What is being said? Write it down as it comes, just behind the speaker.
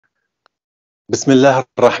بسم الله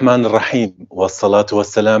الرحمن الرحيم، والصلاة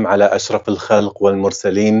والسلام على أشرف الخلق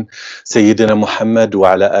والمرسلين سيدنا محمد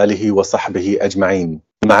وعلى آله وصحبه أجمعين.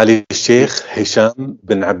 معالي الشيخ هشام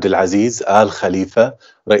بن عبد العزيز آل خليفة،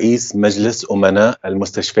 رئيس مجلس أمناء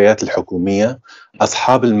المستشفيات الحكومية،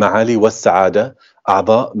 أصحاب المعالي والسعادة،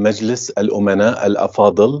 أعضاء مجلس الأمناء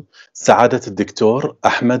الأفاضل، سعادة الدكتور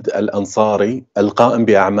أحمد الأنصاري القائم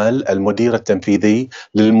بأعمال المدير التنفيذي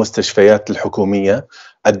للمستشفيات الحكومية،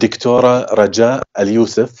 الدكتورة رجاء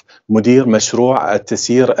اليوسف مدير مشروع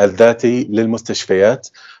التسيير الذاتي للمستشفيات،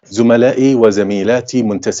 زملائي وزميلاتي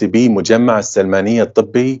منتسبي مجمع السلمانية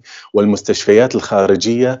الطبي والمستشفيات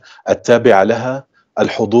الخارجية التابعة لها،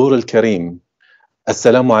 الحضور الكريم،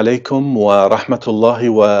 السلام عليكم ورحمة الله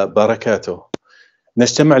وبركاته.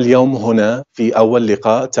 نجتمع اليوم هنا في أول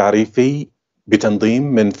لقاء تعريفي بتنظيم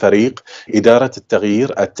من فريق إدارة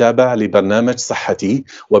التغيير التابع لبرنامج صحتي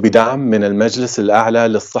وبدعم من المجلس الأعلى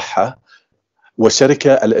للصحة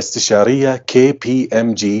والشركة الاستشارية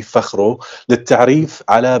KPMG فخرو للتعريف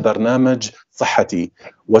على برنامج صحتي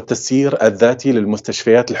والتسيير الذاتي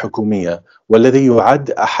للمستشفيات الحكومية، والذي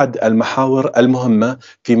يعد أحد المحاور المهمة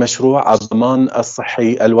في مشروع الضمان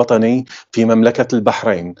الصحي الوطني في مملكة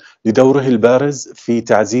البحرين، لدوره البارز في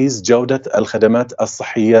تعزيز جودة الخدمات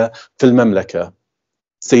الصحية في المملكة.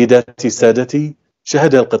 سيداتي سادتي،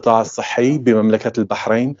 شهد القطاع الصحي بمملكة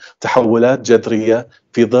البحرين تحولات جذرية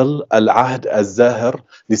في ظل العهد الزاهر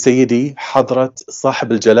لسيدي حضرة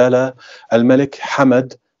صاحب الجلالة الملك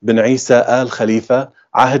حمد بن عيسى آل خليفة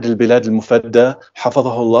عهد البلاد المفدى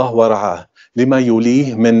حفظه الله ورعاه، لما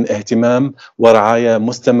يوليه من اهتمام ورعاية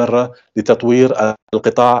مستمرة لتطوير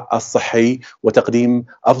القطاع الصحي وتقديم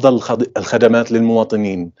أفضل الخدمات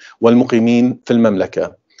للمواطنين والمقيمين في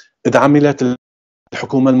المملكة. إذ عملت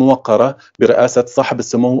الحكومة الموقرة برئاسة صاحب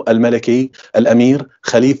السمو الملكي الأمير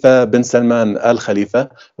خليفة بن سلمان آل خليفة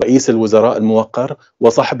رئيس الوزراء الموقر،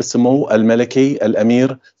 وصاحب السمو الملكي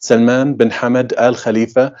الأمير سلمان بن حمد آل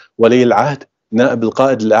خليفة ولي العهد نائب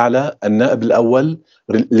القائد الأعلى النائب الأول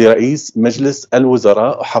لرئيس مجلس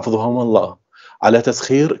الوزراء حفظهم الله، على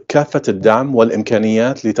تسخير كافة الدعم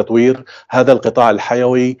والإمكانيات لتطوير هذا القطاع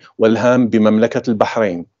الحيوي والهام بمملكة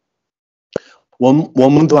البحرين.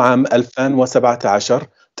 ومنذ عام 2017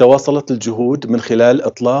 تواصلت الجهود من خلال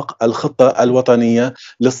إطلاق الخطة الوطنية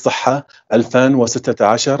للصحة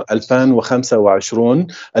 2016-2025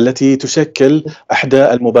 التي تشكل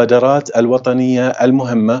إحدى المبادرات الوطنية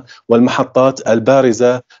المهمة والمحطات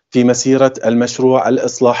البارزة في مسيرة المشروع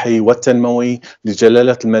الإصلاحي والتنموي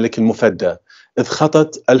لجلالة الملك المفدى، إذ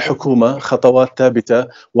خطت الحكومة خطوات ثابتة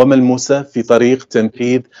وملموسة في طريق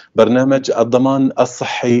تنفيذ برنامج الضمان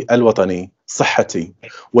الصحي الوطني صحتي،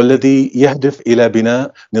 والذي يهدف إلى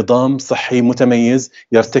بناء نظام صحي متميز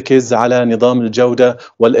يرتكز على نظام الجودة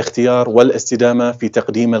والاختيار والاستدامة في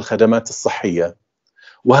تقديم الخدمات الصحية.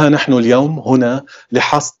 وها نحن اليوم هنا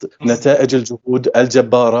لحصد نتائج الجهود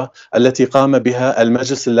الجبارة التي قام بها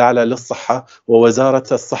المجلس الأعلى للصحة ووزارة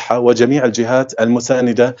الصحة وجميع الجهات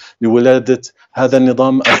المساندة لولادة هذا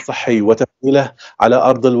النظام الصحي وتفعيله على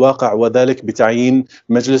أرض الواقع، وذلك بتعيين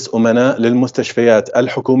مجلس أمناء للمستشفيات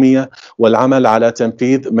الحكومية والعمل على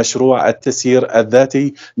تنفيذ مشروع التسيير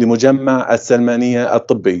الذاتي لمجمع السلمانية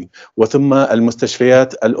الطبي وثم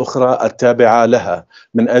المستشفيات الأخرى التابعة لها،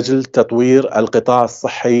 من أجل تطوير القطاع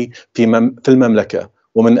الصحي في المملكة،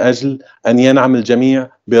 ومن أجل أن ينعم الجميع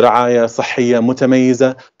برعاية صحية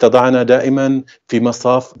متميزة تضعنا دائما في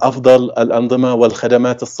مصاف أفضل الأنظمة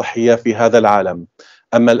والخدمات الصحية في هذا العالم.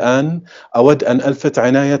 أما الآن أود أن ألفت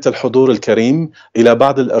عناية الحضور الكريم إلى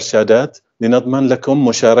بعض الإرشادات لنضمن لكم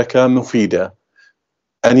مشاركة مفيدة.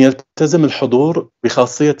 أن يلتزم الحضور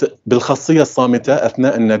بالخاصية الصامتة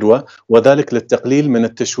أثناء الندوة، وذلك للتقليل من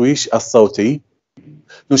التشويش الصوتي.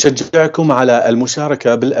 نشجعكم على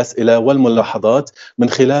المشاركة بالأسئلة والملاحظات من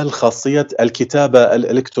خلال خاصية الكتابة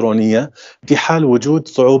الإلكترونية. في حال وجود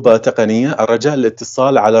صعوبة تقنية الرجاء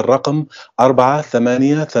الاتصال على الرقم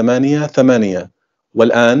 4888.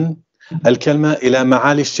 والآن الكلمة إلى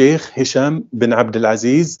معالي الشيخ هشام بن عبد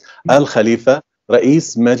العزيز آل خليفة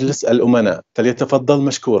رئيس مجلس الأمناء، فليتفضل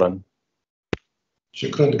مشكورا.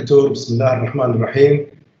 شكرا دكتور. بسم الله الرحمن الرحيم.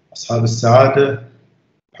 أصحاب السعادة،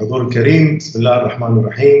 حضور الكريم، بسم الله الرحمن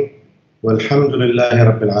الرحيم، والحمد لله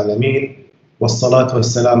رب العالمين، والصلاة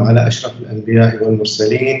والسلام على أشرف الأنبياء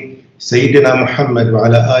والمرسلين سيدنا محمد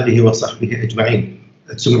وعلى آله وصحبه أجمعين.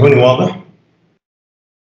 تسمعوني واضح؟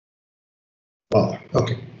 واضح،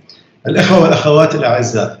 أوكي. الأخوة والأخوات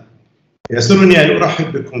الأعزاء، يسرني أن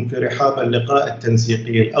أرحب بكم في رحاب اللقاء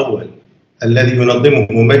التنسيقي الأول الذي ينظمه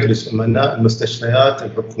مجلس أمناء المستشفيات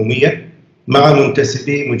الحكومية مع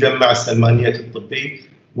منتسبي مجمع السلمانية الطبي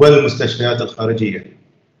والمستشفيات الخارجية.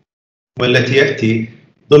 والتي يأتي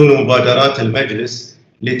ضمن مبادرات المجلس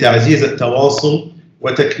لتعزيز التواصل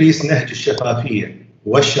وتكريس نهج الشفافية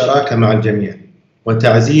والشراكة مع الجميع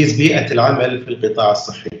وتعزيز بيئة العمل في القطاع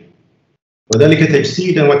الصحي، وذلك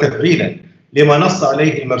تجسيدا وتفعيلا لما نص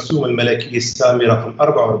عليه المرسوم الملكي السامي رقم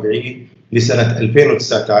 44 لسنة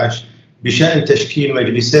 2019 بشأن تشكيل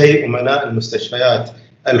مجلسي أمناء المستشفيات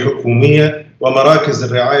الحكومية ومراكز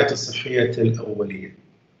الرعاية الصحية الأولية.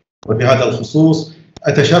 وفي هذا الخصوص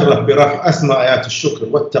أتشرف برفع أسمى آيات الشكر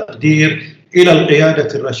والتقدير إلى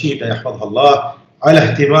القيادة الرشيدة يحفظها الله على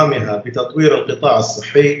اهتمامها بتطوير القطاع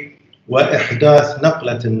الصحي وإحداث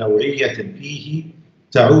نقلة نوعية فيه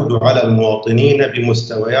تعود على المواطنين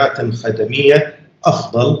بمستويات خدمية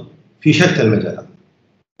أفضل في شتى المجالات،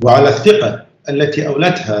 وعلى الثقة التي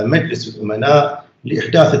أولتها مجلس الأمناء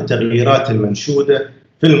لإحداث التغييرات المنشودة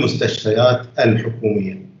في المستشفيات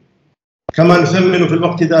الحكومية. كما نثمن في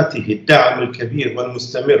الوقت ذاته الدعم الكبير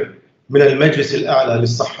والمستمر من المجلس الأعلى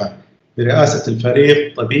للصحة برئاسة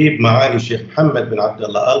الفريق طبيب معالي الشيخ محمد بن عبد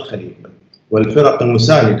الله آل خليفة والفرق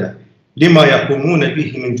المساندة لما يقومون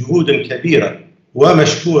به من جهود كبيرة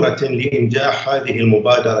ومشكورة لإنجاح هذه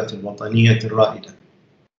المبادرة الوطنية الرائدة.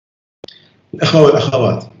 الأخوة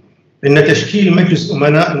والأخوات، إن تشكيل مجلس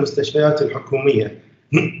أمناء المستشفيات الحكومية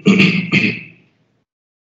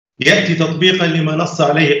يأتي تطبيقا لما نص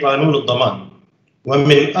عليه قانون الضمان،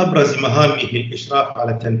 ومن أبرز مهامه الإشراف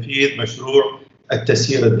على تنفيذ مشروع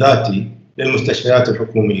التسيير الذاتي للمستشفيات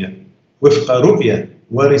الحكومية وفق رؤية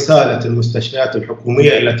ورسالة المستشفيات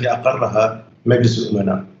الحكومية التي أقرها مجلس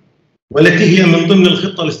الأمناء، والتي هي من ضمن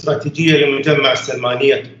الخطة الاستراتيجية لمجمع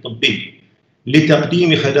السلمانية الطبي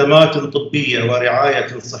لتقديم خدمات طبية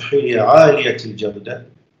ورعاية صحية عالية الجودة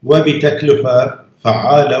وبتكلفة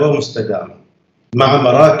فعالة ومستدامة، مع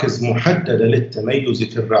مراكز محددة للتميز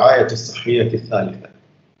في الرعاية الصحية الثالثة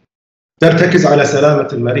ترتكز على سلامة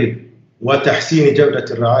المريض وتحسين جودة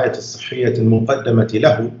الرعاية الصحية المقدمة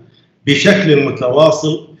له بشكل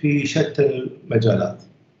متواصل في شتى المجالات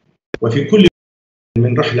وفي كل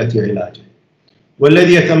من رحلة علاجه،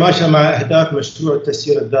 والذي يتماشى مع أهداف مشروع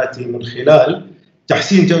التسيير الذاتي من خلال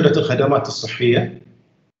تحسين جودة الخدمات الصحية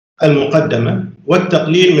المقدمة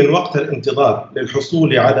والتقليل من وقت الانتظار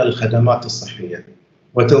للحصول على الخدمات الصحية،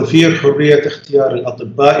 وتوفير حرية اختيار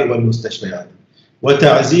الأطباء والمستشفيات،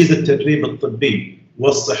 وتعزيز التدريب الطبي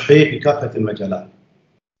والصحي في كافة المجالات،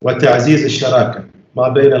 وتعزيز الشراكة ما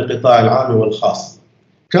بين القطاع العام والخاص.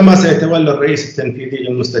 كما سيتولى الرئيس التنفيذي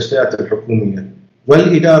للمستشفيات الحكومية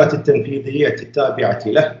والإدارة التنفيذية التابعة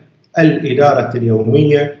له الإدارة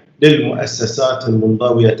اليومية للمؤسسات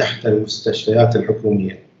المنضوية تحت المستشفيات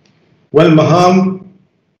الحكومية والمهام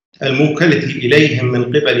الموكلة إليهم من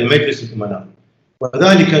قبل مجلس الأمناء،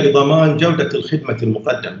 وذلك لضمان جودة الخدمة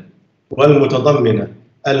المقدمة والمتضمنة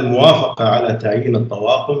الموافقة على تعيين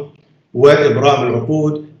الطواقم وإبرام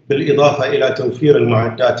العقود، بالإضافة إلى توفير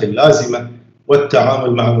المعدات اللازمة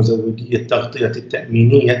والتعامل مع مزودي التغطية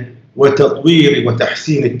التأمينية وتطوير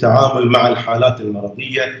وتحسين التعامل مع الحالات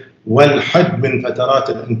المرضية والحد من فترات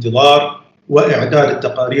الانتظار وإعداد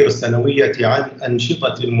التقارير السنوية عن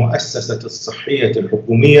أنشطة المؤسسة الصحية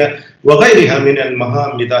الحكومية وغيرها من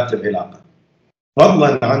المهام لذات العلاقة،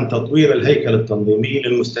 فضلا عن تطوير الهيكل التنظيمي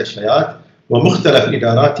للمستشفيات ومختلف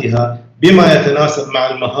إداراتها بما يتناسب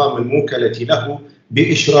مع المهام الموكلة له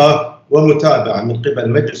بإشراف ومتابعة من قبل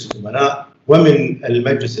مجلس الأمناء ومن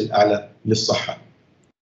المجلس الأعلى للصحة.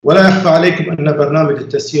 ولا يخفى عليكم أن برنامج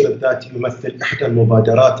التسيير الذاتي يمثل إحدى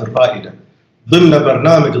المبادرات الرائدة ضمن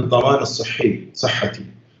برنامج الضمان صحتي،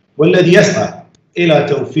 والذي يسعى إلى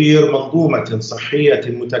توفير منظومة صحية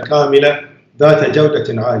متكاملة ذات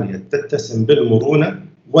جودة عالية تتسم بالمرونة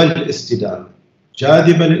والاستدامة،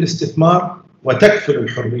 جاذبة للاستثمار وتكفل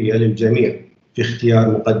الحرية للجميع في اختيار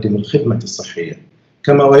مقدم الخدمة الصحية.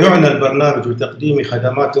 كما ويعنى البرنامج بتقديم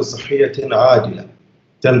خدمات صحية عادلة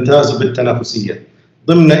تمتاز بالتنافسية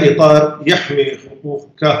ضمن إطار يحمي حقوق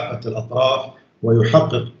كافة الأطراف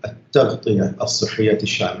ويحقق التغطية الصحية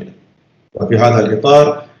الشاملة. وفي هذا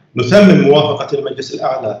الإطار نثمن موافقة المجلس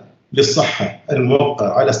الأعلى للصحة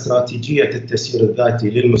الموقع على استراتيجية التسيير الذاتي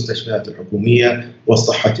للمستشفيات الحكومية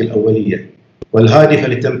والصحة الأولية، والهادفة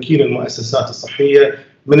لتمكين المؤسسات الصحية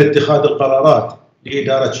من اتخاذ القرارات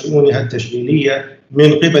لإدارة شؤونها التشغيلية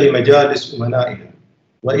من قبل مجالس أمنائها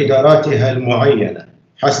وإداراتها المعينة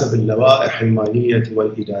حسب اللوائح المالية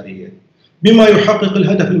والإدارية، بما يحقق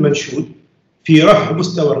الهدف المنشود في رفع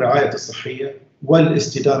مستوى الرعاية الصحية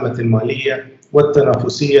والاستدامة المالية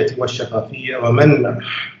والتنافسية والشفافية،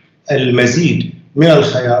 ومنح المزيد من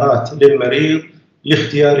الخيارات للمريض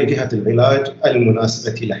لاختيار جهة العلاج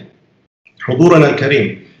المناسبة له. حضورنا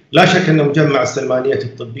الكريم، لا شك أن مجمع السلمانية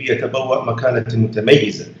الطبي يتبوأ مكانة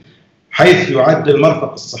متميزة حيث يعد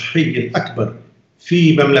المرفق الصحي الأكبر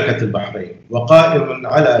في مملكة البحرين، وقائم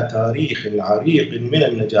على تاريخ عريق من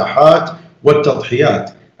النجاحات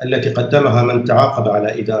والتضحيات التي قدمها من تعاقب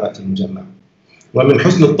على إدارة المجمع. ومن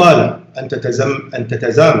حسن الطالع أن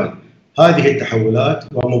تتزامن هذه التحولات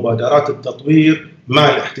ومبادرات التطوير مع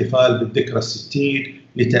الاحتفال بالذكرى الستين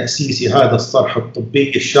لتأسيس هذا الصرح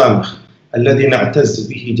الطبي الشامخ الذي نعتز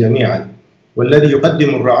به جميعا، والذي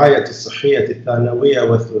يقدم الرعاية الصحية الثانوية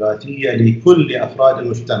والثلاثية لكل أفراد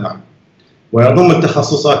المجتمع، ويضم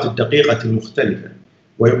التخصصات الدقيقة المختلفة،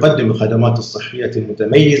 ويقدم الخدمات الصحية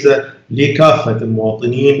المتميزة لكافة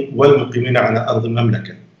المواطنين والمقيمين على أرض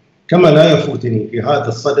المملكة. كما لا يفوتني في هذا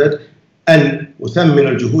الصدد أن أثمن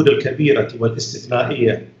الجهود الكبيرة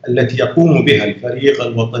والاستثنائية التي يقوم بها الفريق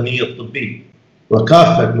الوطني الطبي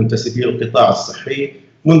وكافة منتسبي القطاع الصحي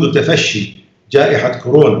منذ تفشي جائحة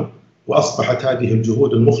كورونا، وأصبحت هذه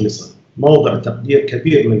الجهود المخلصة موضع تقدير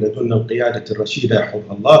كبير من لدن القيادة الرشيدة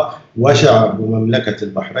يحفظها الله وشعب مملكة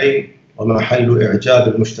البحرين، ومحل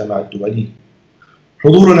إعجاب المجتمع الدولي.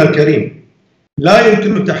 حضورنا الكريم، لا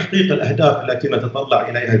يمكن تحقيق الأهداف التي نتطلع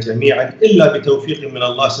إليها جميعا إلا بتوفيق من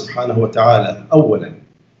الله سبحانه وتعالى أولا،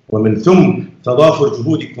 ومن ثم تضافر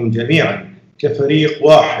جهودكم جميعا كفريق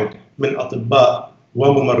واحد من أطباء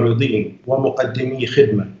وممرضين ومقدمي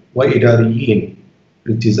خدمة وإداريين.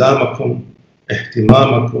 التزامكم،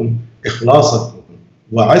 اهتمامكم، إخلاصكم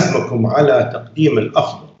وعزمكم على تقديم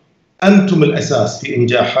الأفضل أنتم الأساس في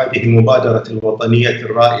إنجاح هذه المبادرة الوطنية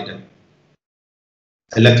الرائدة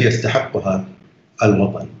التي يستحقها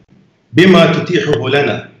الوطن، بما تتيحه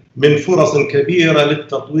لنا من فرص كبيرة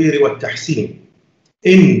للتطوير والتحسين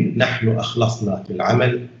إن نحن أخلصنا في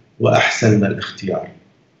العمل وأحسننا الاختيار.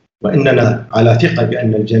 وإننا على ثقة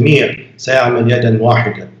بأن الجميع سيعمل يدا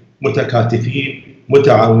واحدة متكاتفين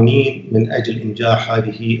متعاونين من أجل إنجاح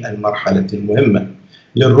هذه المرحلة المهمة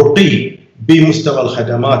للرقي بمستوى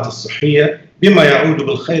الخدمات الصحية، بما يعود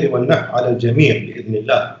بالخير والنفع على الجميع بإذن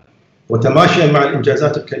الله، وتماشيا مع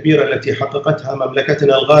الإنجازات الكبيرة التي حققتها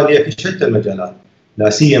مملكتنا الغالية في شتى المجالات، لا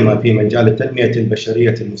سيما في مجال التنمية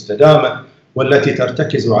البشرية المستدامة، والتي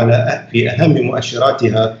ترتكز في أهم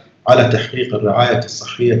مؤشراتها على تحقيق الرعاية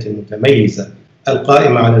الصحية المتميزة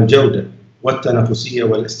القائمة على الجودة والتنافسية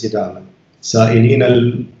والاستدامة، سائلين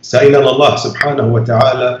الله سبحانه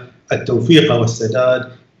وتعالى التوفيق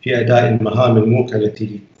والسداد في أداء المهام الموكلة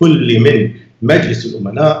لكل من مجلس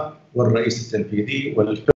الأمناء والرئيس التنفيذي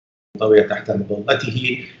والفرق المنضوية تحت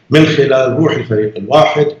مظلته، من خلال روح الفريق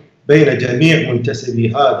الواحد بين جميع منتسبي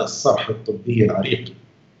هذا الصرح الطبي العريق،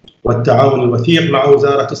 والتعاون الوثيق مع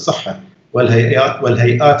وزارة الصحة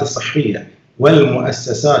والهيئات الصحية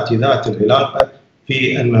والمؤسسات ذات العلاقة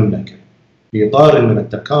في المملكة، في إطار من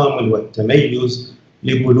التكامل والتميز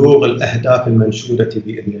لبلوغ الأهداف المنشودة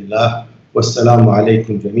بإذن الله. والسلام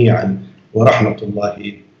عليكم جميعا ورحمة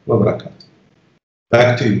الله وبركاته.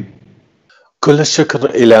 Back to you. كل الشكر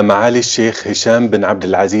إلى معالي الشيخ هشام بن عبد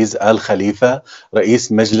العزيز آل خليفة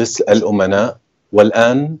رئيس مجلس الأمناء.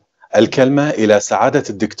 والآن الكلمة إلى سعادة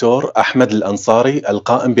الدكتور أحمد الأنصاري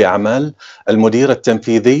القائم بأعمال المدير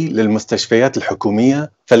التنفيذي للمستشفيات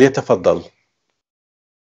الحكومية، فليتفضل.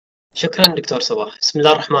 شكرا دكتور صباح. بسم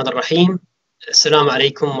الله الرحمن الرحيم. السلام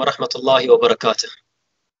عليكم ورحمة الله وبركاته.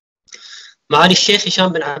 معالي الشيخ هشام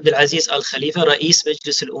بن عبد العزيز آل خليفة رئيس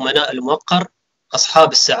مجلس الأمناء الموقر،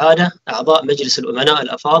 أصحاب السعادة، أعضاء مجلس الأمناء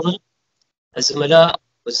الأفاضل، الزملاء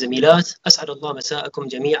والزميلات، أسعد الله مساءكم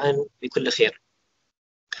جميعا بكل خير.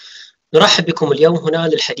 نرحب بكم اليوم هنا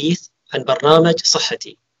للحديث عن برنامج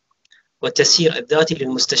صحتي والتسيير الذاتي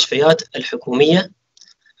للمستشفيات الحكومية،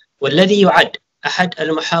 والذي يعد أحد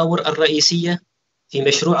المحاور الرئيسية في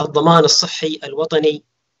مشروع الضمان الصحي الوطني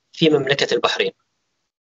في مملكة البحرين.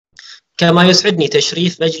 كما يسعدني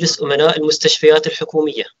تشريف مجلس أمناء المستشفيات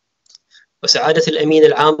الحكومية وسعادة الأمين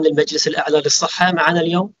العام للمجلس الأعلى للصحة معنا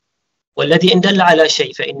اليوم، والذي إن دل على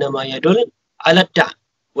شيء فإنما يدل على الدعم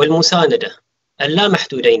والمساندة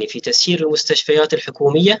اللامحدودين في تسيير المستشفيات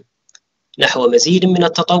الحكومية نحو مزيد من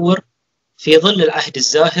التطور في ظل العهد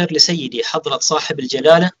الزاهر لسيدي حضرة صاحب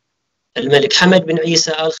الجلالة الملك حمد بن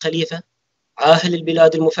عيسى آل خليفة عاهل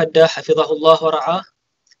البلاد المفدى حفظه الله ورعاه،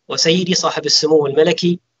 وسيدي صاحب السمو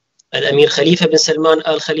الملكي الأمير خليفة بن سلمان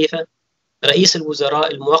آل خليفة رئيس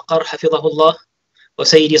الوزراء الموقر حفظه الله،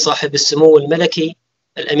 وسيدي صاحب السمو الملكي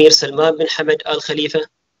الأمير سلمان بن حمد آل خليفة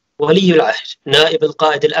ولي العهد نائب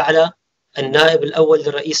القائد الأعلى النائب الأول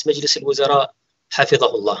لرئيس مجلس الوزراء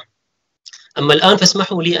حفظه الله. أما الآن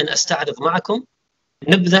فاسمحوا لي أن أستعرض معكم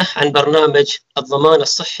نبذة عن برنامج الضمان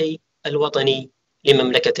الصحي الوطني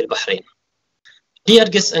لمملكة البحرين. Dear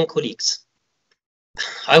guests and colleagues,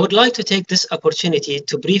 I would like to take this opportunity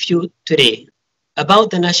to brief you today about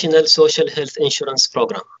the National Social Health Insurance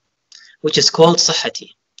Program, which is called صحتي.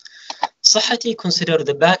 صحتي considered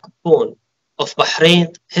the backbone of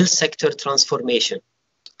Bahrain health sector transformation.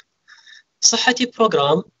 صحتي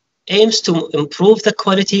program aims to improve the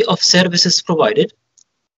quality of services provided,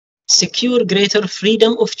 secure greater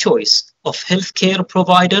freedom of choice of healthcare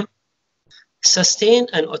provider, sustain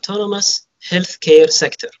an autonomous healthcare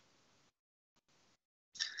sector.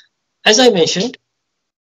 As I mentioned,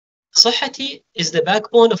 صحتي is the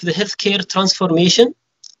backbone of the healthcare transformation,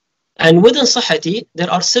 and within صحتي there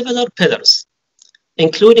are several pillars,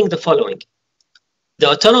 including the following: the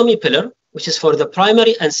autonomy pillar, which is for the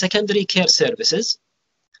primary and secondary care services,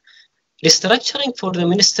 restructuring for the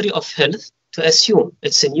Ministry of Health to assume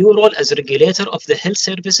its new role as regulator of the health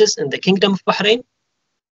services in the Kingdom of Bahrain,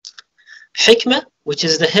 Hikmah, which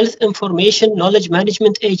is the Health Information Knowledge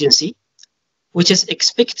Management Agency, which is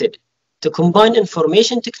expected to combine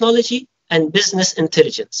information technology and business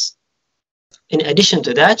intelligence. In addition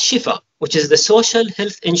to that, Shifa, which is the Social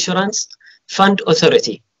Health Insurance Fund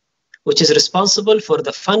Authority, which is responsible for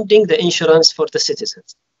the funding the insurance for the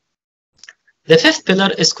citizens. The fifth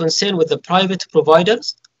pillar is concerned with the private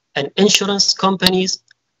providers and insurance companies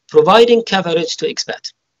providing coverage to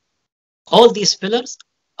expat. All these pillars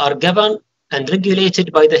are governed and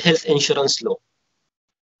regulated by the health insurance law.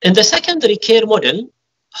 In the secondary care model,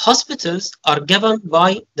 hospitals are governed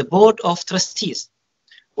by the Board of Trustees,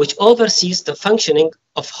 which oversees the functioning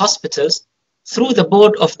of hospitals through the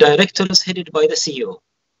Board of Directors headed by the CEO.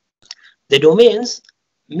 The domains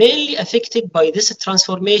mainly affected by this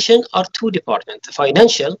transformation are two departments, the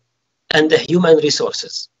financial and the human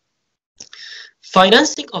resources.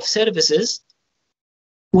 Financing of services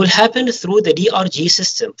will happen through the DRG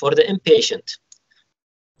system for the inpatient,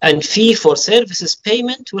 and fee for services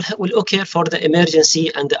payment will occur for the emergency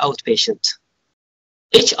and the outpatient.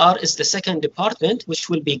 HR is the second department, which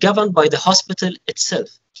will be governed by the hospital itself,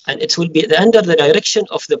 and it will be under the direction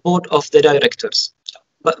of the Board of the Directors.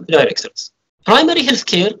 Primary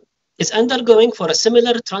healthcare is undergoing for a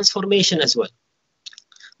similar transformation as well.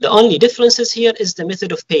 The only differences here is the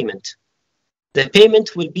method of payment. The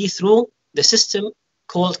payment will be through the system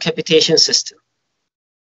called capitation system.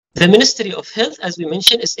 The Ministry of Health, as we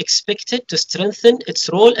mentioned, is expected to strengthen its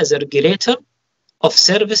role as a regulator of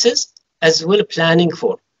services as well planning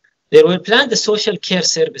for. They will plan the social care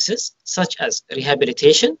services such as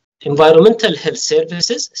rehabilitation, environmental health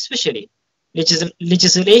services, especially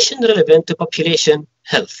legislation relevant to population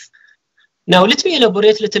health. Now let me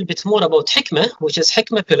elaborate a little bit more about Hikmah, which is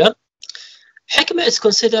Hikmah pillar. Hikmah is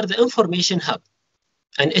considered the information hub,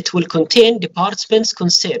 and it will contain departments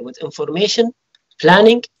concerned with information,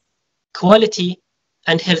 planning, quality,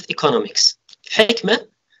 and health economics. Hikmah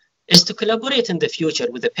is to collaborate in the future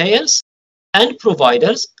with the payers and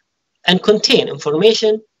providers and contain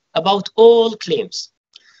information about all claims.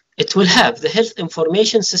 It will have the health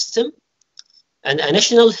information system and a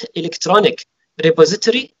national electronic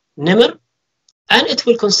repository, NEMR, and it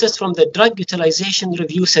will consist from the Drug Utilization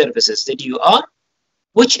Review Services, the DUR,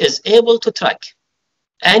 which is able to track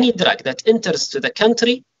any drug that enters to the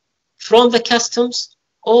country from the customs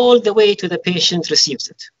all the way to the patient receives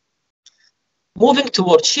it. Moving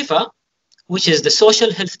towards Shifa, which is the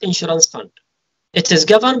Social Health Insurance Fund. It is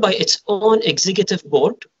governed by its own executive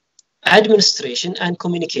board, administration, and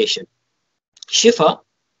communication. Shifa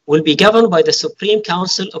will be governed by the Supreme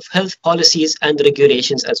Council of Health Policies and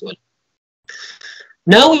Regulations as well.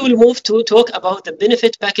 Now we will move to talk about the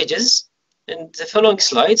benefit packages in the following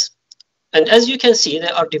slides. And as you can see, they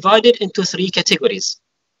are divided into three categories: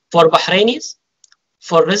 for Bahrainis,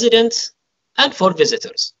 for residents, and for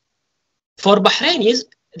visitors. For Bahrainis,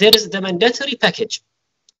 there is the mandatory package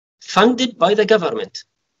funded by the government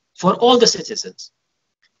for all the citizens.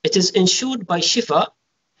 It is insured by Shifa,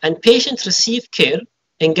 and patients receive care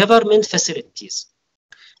in government facilities.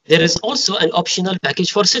 There is also an optional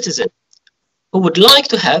package for citizens who would like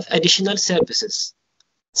to have additional services,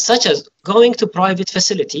 such as going to private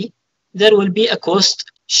facility. There will be a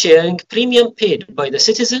cost sharing premium paid by the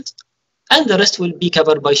citizens, and the rest will be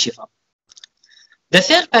covered by Shifa. The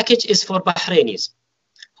third package is for Bahrainis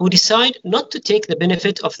who decide not to take the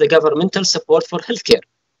benefit of the governmental support for healthcare.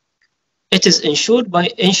 It is insured by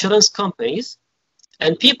insurance companies,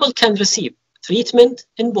 and people can receive treatment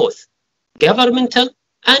in both governmental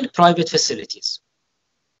and private facilities.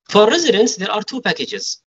 For residents, there are two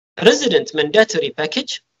packages: a resident mandatory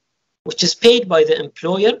package, which is paid by the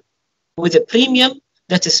employer with a premium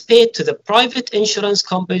that is paid to the private insurance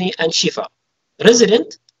company and Shifa.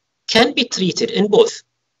 Resident can be treated in both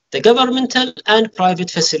the governmental and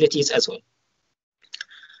private facilities as well.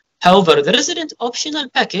 However, the resident optional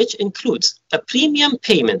package includes a premium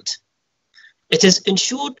payment. It is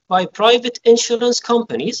insured by private insurance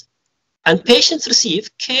companies, and patients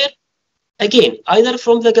receive care, again, either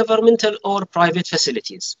from the governmental or private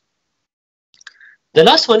facilities. The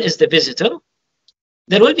last one is the visitor.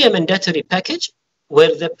 There will be a mandatory package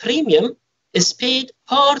where the premium is paid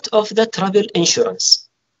part of the travel insurance.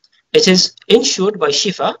 It is insured by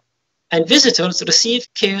Shifa, and visitors receive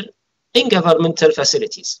care in governmental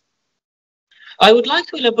facilities. I would like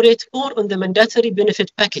to elaborate more on the mandatory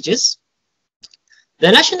benefit packages.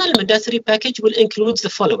 The national mandatory package will include the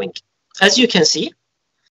following. As you can see,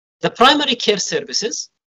 the primary care services,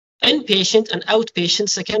 inpatient and outpatient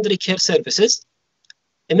secondary care services,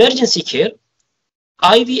 emergency care,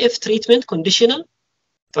 IVF treatment conditional,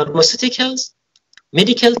 pharmaceuticals,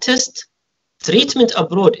 medical test, treatment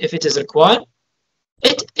abroad if it is required.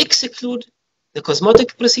 It excludes the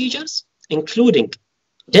cosmetic procedures, including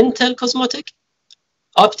dental cosmetic,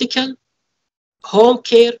 optical, home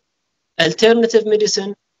care, alternative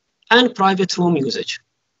medicine, and private room usage.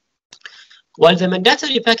 While the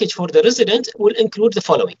mandatory package for the resident will include the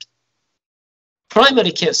following: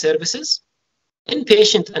 primary care services,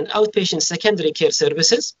 inpatient and outpatient secondary care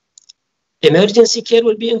services, emergency care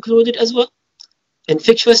will be included as well,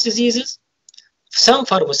 infectious diseases, some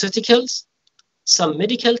pharmaceuticals, some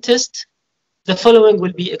medical tests. The following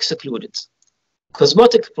will be excluded: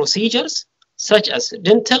 cosmetic procedures such as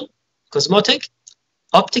dental, cosmetic,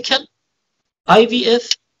 optical,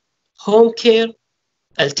 IVF, home care,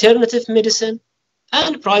 alternative medicine,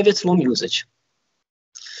 and private room usage.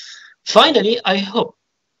 Finally, I hope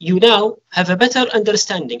you now have a better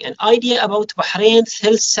understanding and idea about Bahrain's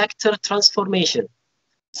health sector transformation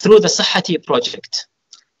through the Sahati project.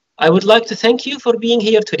 I would like to thank you for being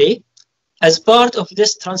here today as part of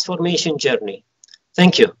this transformation journey.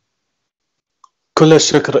 Thank you. كل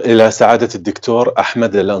الشكر إلى سعادة الدكتور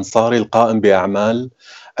أحمد الأنصاري القائم بأعمال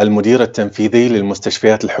المدير التنفيذي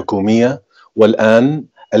للمستشفيات الحكومية. والآن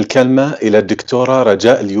الكلمة إلى الدكتورة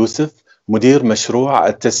رجاء اليوسف مدير مشروع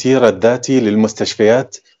التسيير الذاتي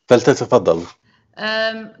للمستشفيات، فلتتفضل.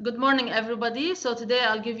 Good morning, everybody. So today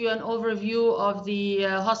I'll give you an overview of the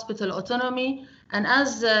hospital autonomy. And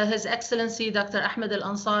as His Excellency Dr. Ahmed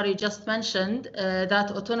Al-Ansari just mentioned,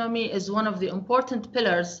 that autonomy is one of the important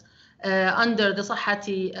pillars under the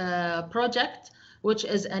Sahati project, which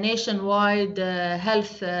is a nationwide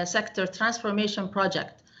health sector transformation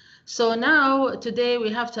project. So now, today,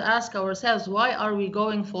 we have to ask ourselves, why are we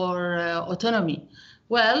going for autonomy?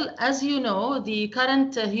 Well, as you know, the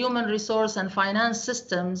current human resource and finance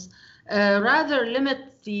systems rather limit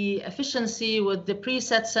the efficiency with the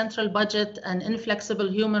preset central budget and inflexible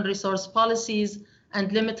human resource policies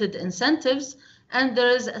and limited incentives. And there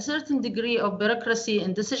is a certain degree of bureaucracy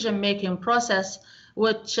in decision-making process,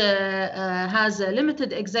 which has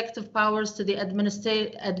limited executive powers to the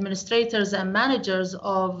administrators and managers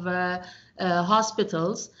of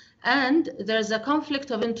hospitals. And there's a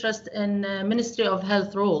conflict of interest in Ministry of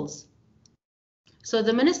Health roles. So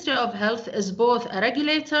the Ministry of Health is both a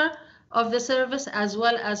regulator of the service as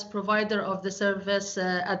well as provider of the service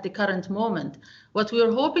at the current moment. What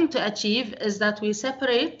we're hoping to achieve is that we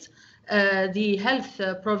separate the health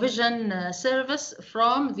provision service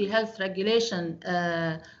from the health regulation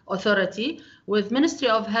authority, with Ministry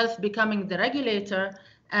of Health becoming the regulator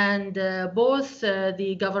and both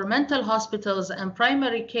the governmental hospitals and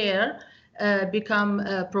primary care become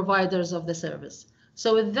providers of the service.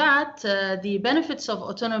 So with that, the benefits of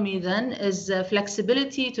autonomy then is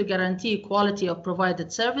flexibility to guarantee quality of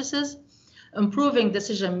provided services, improving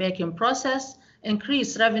decision-making process,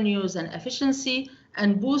 increase revenues and efficiency,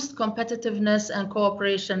 and boost competitiveness and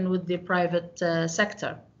cooperation with the private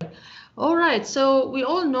sector. All right, so we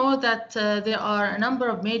all know that there are a number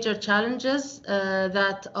of major challenges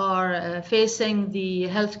that are facing the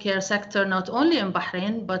healthcare sector, not only in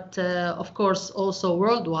Bahrain, but of course also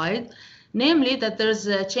worldwide. Namely, that there's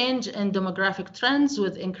a change in demographic trends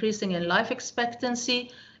with increasing in life expectancy,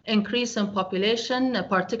 increase in population,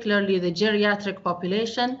 particularly the geriatric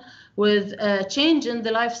population, with a change in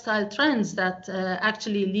the lifestyle trends that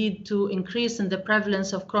actually lead to increase in the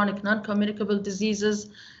prevalence of chronic non-communicable diseases.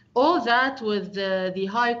 All that with the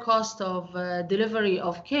high cost of delivery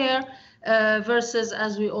of care versus,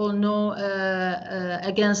 as we all know,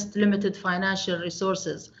 against limited financial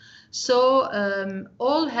resources. So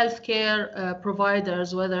all healthcare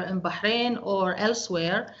providers, whether in Bahrain or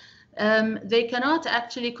elsewhere, they cannot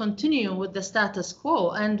actually continue with the status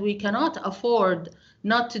quo, and we cannot afford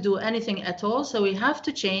not to do anything at all. So we have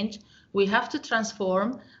to change, we have to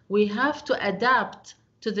transform, we have to adapt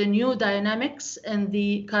to the new dynamics in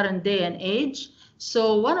the current day and age.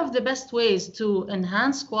 So one of the best ways to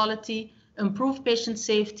enhance quality, improve patient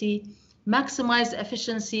safety, maximize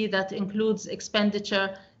efficiency that includes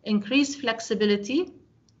expenditure, increase flexibility,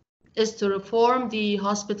 is to reform the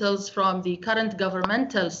hospitals from the current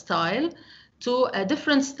governmental style to a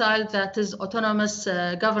different style that is autonomous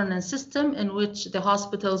governance system in which the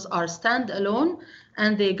hospitals are standalone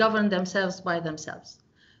and they govern themselves by themselves.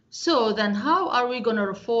 So then how are we going to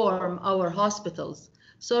reform our hospitals?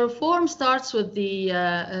 So reform starts with the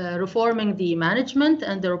reforming the management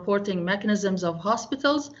and the reporting mechanisms of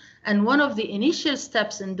hospitals. And one of the initial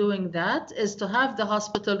steps in doing that is to have the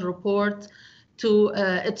hospital report to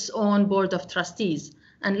its own board of trustees.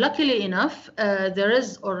 And luckily enough, there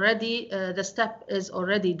is already, the step is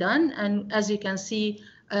already done. And as you can see,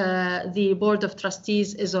 the board of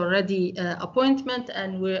trustees is already appointed,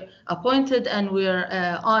 and we're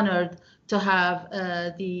honored to have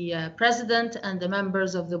the president and the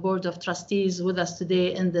members of the board of trustees with us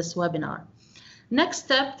today in this webinar. Next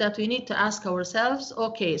step that we need to ask ourselves,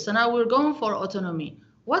 okay, so now we're going for autonomy.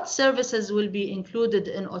 What services will be included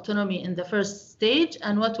in autonomy in the first stage,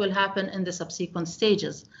 and what will happen in the subsequent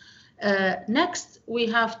stages? Next, we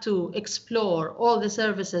have to explore all the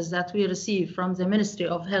services that we receive from the Ministry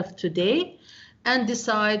of Health today and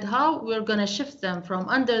decide how we're going to shift them from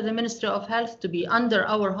under the Ministry of Health to be under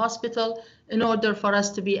our hospital in order for us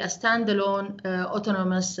to be a standalone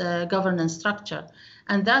autonomous governance structure.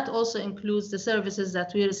 And that also includes the services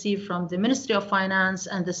that we receive from the Ministry of Finance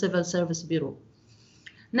and the Civil Service Bureau.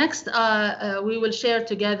 Next, we will share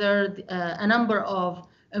together a number of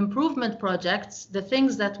improvement projects, the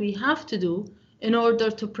things that we have to do in order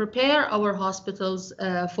to prepare our hospitals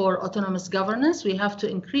for autonomous governance. We have to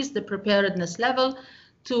increase the preparedness level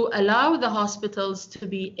to allow the hospitals to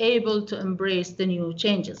be able to embrace the new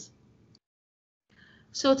changes.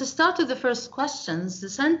 So to start with the first questions, the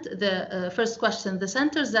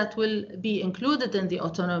centers that will be included in the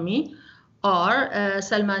autonomy are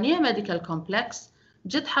Salmaniya Medical Complex,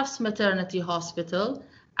 Jid Hafs Maternity Hospital,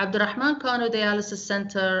 Abdurrahman Kano Dialysis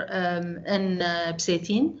Center in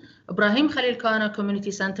Bseitin, Ibrahim Khalil Kano Community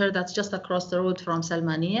Center that's just across the road from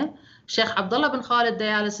Salmaniya, Sheikh Abdullah bin Khalid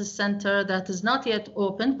Dialysis Center that is not yet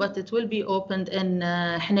opened, but it will be opened in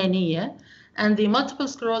Hnainiya, and the Multiple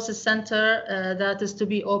Sclerosis Center that is to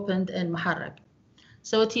be opened in Muharraq.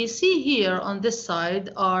 So what you see here on this side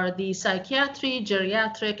are the psychiatry,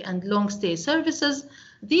 geriatric, and long-stay services.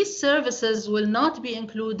 These services will not be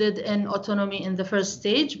included in autonomy in the first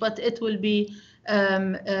stage, but it will be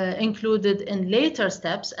included in later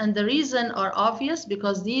steps. And the reason are obvious,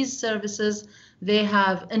 because these services, they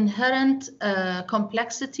have inherent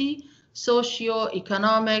complexity,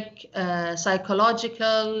 socio-economic,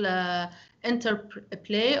 psychological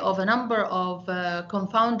interplay of a number of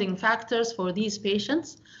confounding factors for these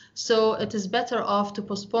patients. So it is better off to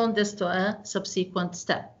postpone this to a subsequent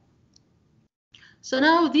step. So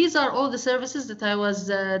now these are all the services that I was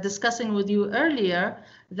discussing with you earlier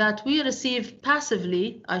that we receive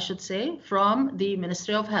passively, I should say, from the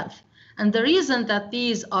Ministry of Health. And the reason that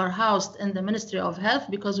these are housed in the Ministry of Health,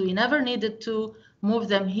 because we never needed to move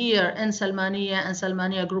them here in Salmaniya and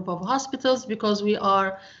Salmaniya Group of Hospitals, because we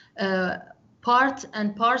are part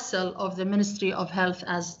and parcel of the Ministry of Health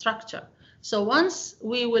as structure. So once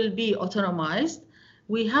we will be autonomized,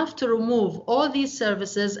 we have to remove all these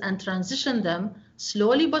services and transition them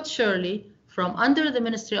slowly but surely from under the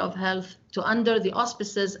Ministry of Health to under the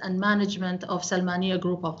auspices and management of Salmaniya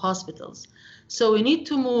Group of Hospitals. So we need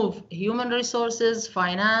to move human resources,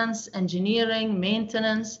 finance, engineering,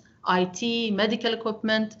 maintenance, IT, medical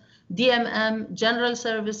equipment, DMM, general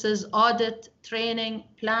services, audit, training,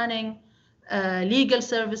 planning, legal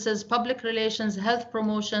services, public relations, health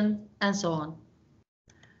promotion, and so on.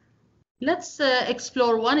 Let's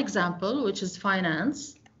explore one example, which is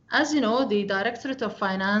finance. As you know, the Directorate of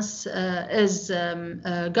Finance is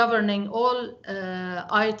governing all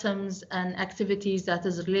items and activities that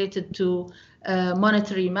is related to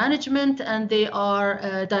monetary management, and they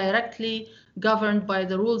are directly governed by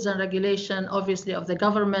the rules and regulation, obviously, of the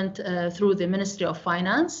government through the Ministry of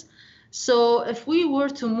Finance. So if we were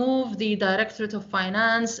to move the Directorate of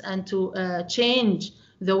Finance and to change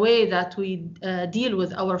the way that we deal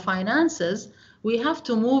with our finances, we have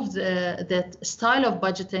to move the style of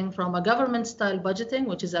budgeting from a government style budgeting,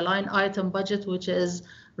 which is a line item budget, which is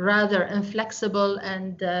rather inflexible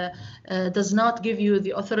and does not give you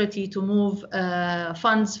the authority to move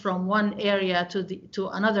funds from one area to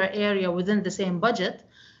another area within the same budget,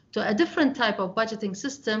 to a different type of budgeting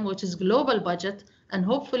system, which is global budget. And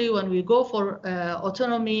hopefully when we go for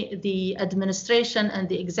autonomy, the administration and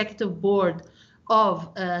the executive board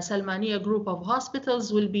of Salmaniya Group of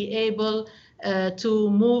Hospitals will be able to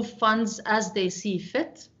move funds as they see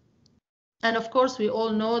fit. And of course, we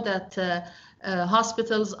all know that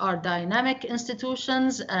hospitals are dynamic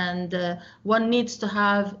institutions, and one needs to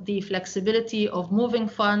have the flexibility of moving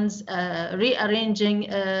funds, rearranging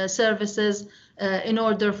services in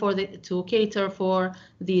order to cater for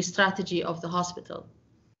the strategy of the hospital.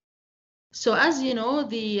 So as you know,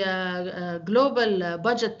 the global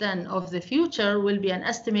budget then of the future will be an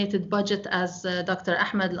estimated budget, as Dr.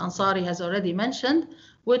 Ahmed Al-Ansari has already mentioned,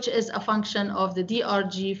 which is a function of the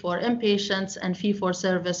DRG for inpatients and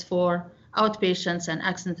fee-for-service for outpatients and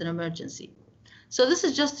accident and emergency. So this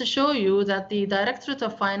is just to show you that the Directorate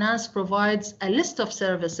of Finance provides a list of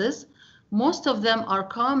services. Most of them are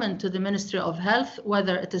common to the Ministry of Health,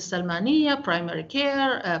 whether it is Salmaniya, primary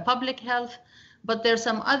care, public health, but there are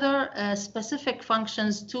some other specific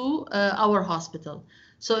functions to our hospital.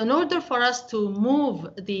 So in order for us to move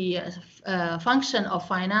the function of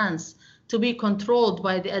finance to be controlled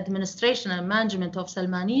by the administration and management of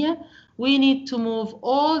Salmaniya, we need to move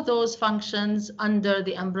all those functions under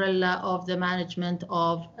the umbrella of the management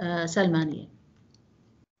of Salmaniya.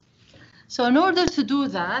 So in order to do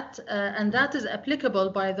that, and that is applicable,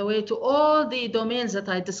 by the way, to all the domains that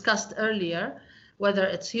I discussed earlier, whether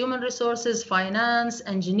it's human resources, finance,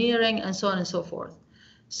 engineering, and so on and so forth.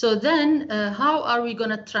 So then how are we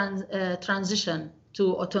going to transition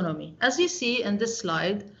to autonomy? As you see in this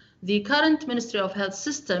slide, the current Ministry of Health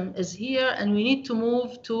system is here, and we need to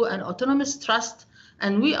move to an autonomous trust,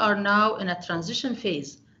 and we are now in a transition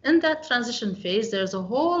phase. In that transition phase, there's a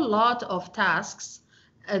whole lot of tasks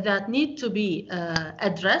that need to be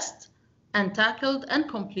addressed and tackled and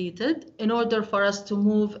completed in order for us to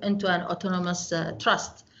move into an autonomous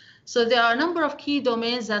trust. So there are a number of key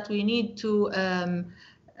domains that we need to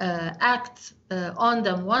act on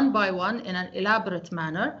them one by one in an elaborate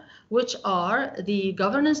manner, which are the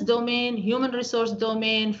governance domain, human resource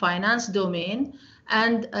domain, finance domain,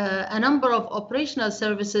 and a number of operational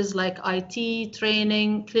services like IT,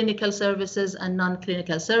 training, clinical services, and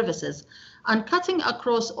non-clinical services. And cutting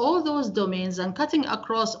across all those domains and cutting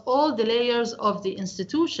across all the layers of the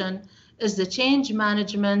institution is the change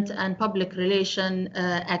management and public relation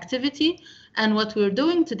activity. And what we're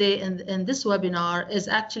doing today in this webinar is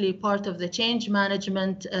actually part of the change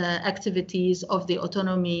management activities of the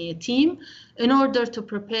autonomy team in order to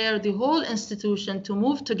prepare the whole institution to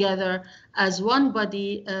move together as one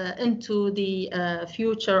body into the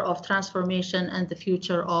future of transformation and the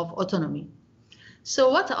future of autonomy.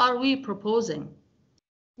 So what are we proposing?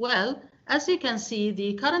 Well, as you can see,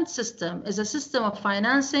 the current system is a system of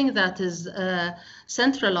financing that is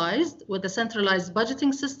centralized, with a centralized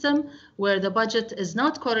budgeting system where the budget is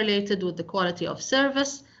not correlated with the quality of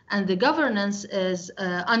service, and the governance is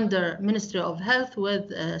under Ministry of Health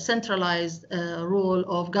with a centralized role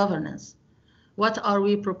of governance. What are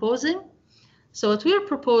we proposing? So what we're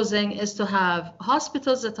proposing is to have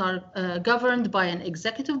hospitals that are governed by an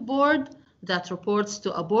executive board that reports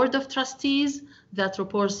to a board of trustees that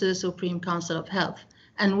reports to the Supreme Council of Health.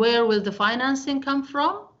 And where will the financing come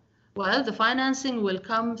from? Well, the financing will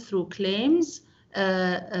come through claims,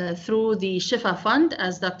 through the Shifa Fund,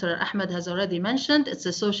 as Dr. Ahmed has already mentioned. It's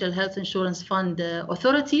a Social Health Insurance Fund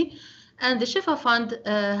Authority. And the Shifa Fund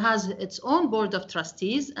has its own board of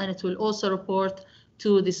trustees, and it will also report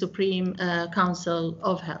to the Supreme Council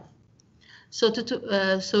of Health. So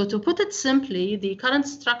to put it simply, the current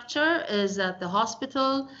structure is that the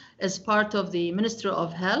hospital is part of the Ministry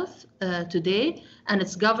of Health today, and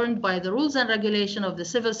it's governed by the rules and regulation of the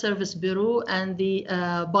Civil Service Bureau and the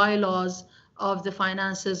bylaws of the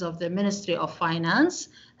finances of the Ministry of Finance.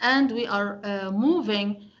 And we are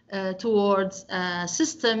moving towards a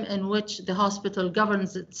system in which the hospital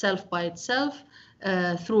governs itself by itself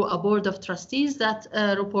through a board of trustees that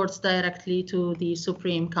reports directly to the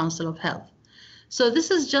Supreme Council of Health. So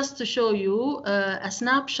this is just to show you a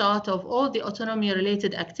snapshot of all the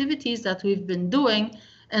autonomy-related activities that we've been doing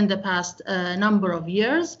in the past number of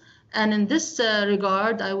years. And in this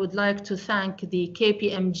regard, I would like to thank the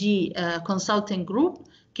KPMG consulting group,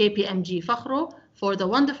 KPMG Fakhro, for the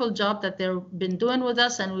wonderful job that they've been doing with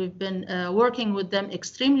us, and we've been working with them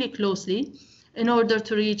extremely closely in order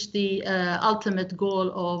to reach the ultimate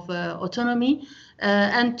goal of autonomy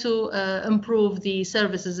and to improve the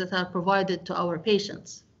services that are provided to our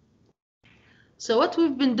patients. So what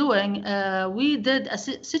we've been doing, we did a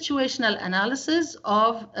situational analysis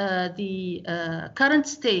of the current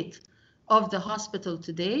state of the hospital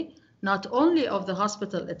today, not only of the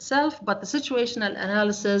hospital itself, but the situational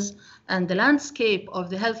analysis and the landscape of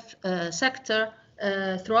the health sector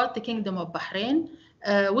throughout the Kingdom of Bahrain,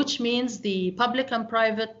 which means the public and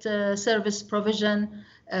private service provision,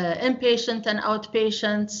 inpatient and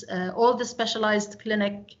outpatients, all the specialized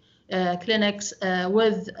clinics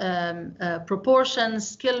with proportions,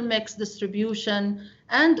 skill mix distribution,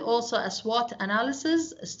 and also a SWOT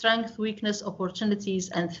analysis, strength, weakness, opportunities,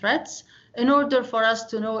 and threats, in order for us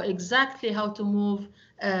to know exactly how to move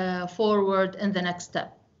forward in the next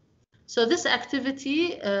step. So this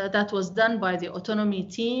activity that was done by the autonomy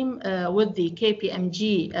team with the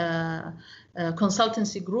KPMG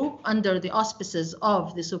consultancy group under the auspices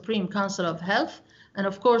of the Supreme Council of Health, and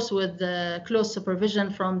of course with the close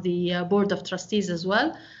supervision from the Board of Trustees as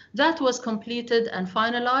well, that was completed and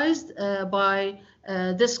finalized by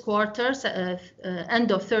this quarter,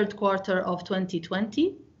 end of third quarter of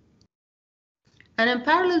 2020. And in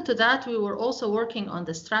parallel to that, we were also working on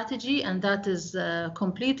the strategy, and that is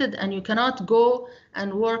completed. And you cannot go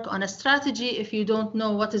and work on a strategy if you don't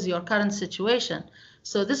know what is your current situation.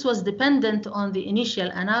 So this was dependent on the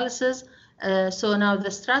initial analysis. So now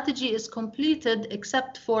the strategy is completed,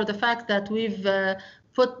 except for the fact that we've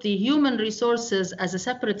put the human resources as a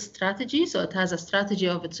separate strategy. So it has a strategy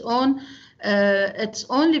of its own. It's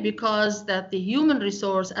only because that the human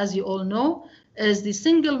resource, as you all know, is the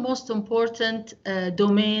single most important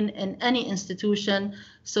domain in any institution.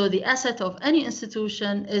 So the asset of any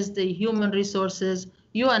institution is the human resources,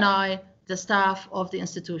 you and I, the staff of the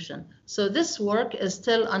institution. So this work is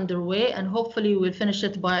still underway, and hopefully we'll finish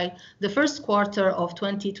it by the first quarter of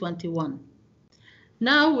 2021.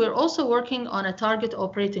 Now we're also working on a target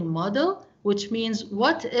operating model, which means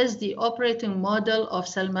what is the operating model of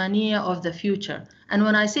Salmaniya of the future. And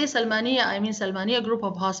when I say Salmaniya, I mean Salmaniya group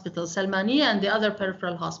of hospitals, Salmaniya and the other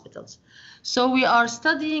peripheral hospitals. So we are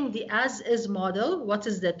studying the as-is model, what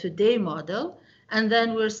is the today model, and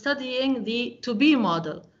then we're studying the to-be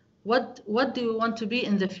model. What do we want to be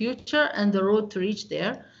in the future and the road to reach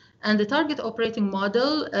there? And the target operating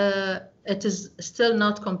model, it is still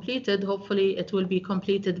not completed. Hopefully it will be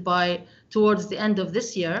completed by towards the end of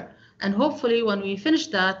this year. And hopefully when we finish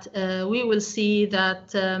that, we will see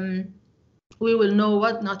that we will know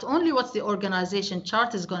not only what the organization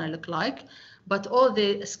chart is going to look like, but all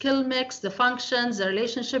the skill mix, the functions, the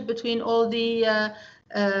relationship between all the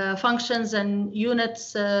functions and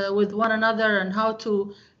units with one another, and how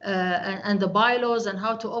to and the bylaws and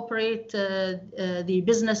how to operate the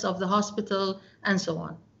business of the hospital and so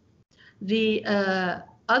on. The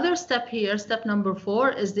other step here, step number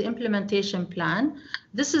 4, is the implementation plan.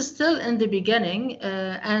 This is still in the beginning,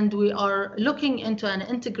 and we are looking into an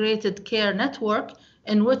integrated care network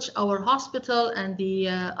in which our hospital and the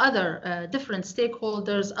other different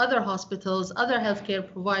stakeholders, other hospitals, other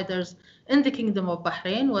healthcare providers in the Kingdom of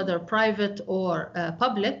Bahrain, whether private or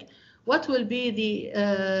public, what will be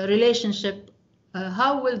the relationship,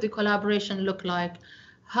 how will the collaboration look like,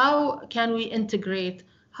 how can we integrate,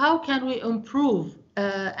 how can we improve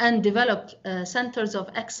and develop centers of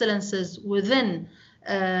excellences within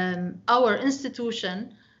our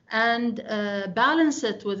institution, and balance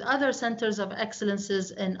it with other centers of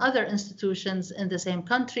excellences in other institutions in the same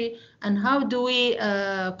country, and how do we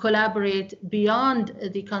collaborate beyond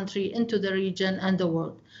the country into the region and the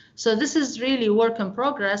world. So this is really work in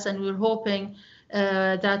progress, and we're hoping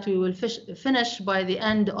that we will finish by the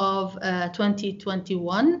end of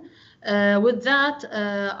 2021. With that,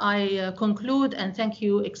 I conclude and thank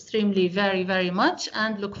you extremely very much,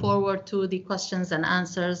 and look forward to the questions and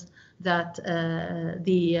answers that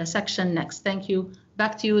the section next. Thank you.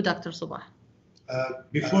 Back to you, Dr. Subah.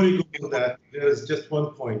 Before you go to that, there is just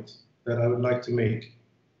one point that I would like to make.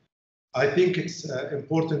 I think it's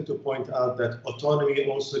important to point out that autonomy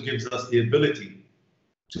also gives us the ability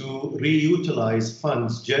to reutilize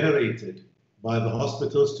funds generated by the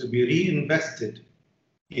hospitals to be reinvested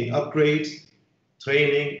in upgrades,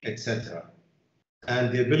 training, etc.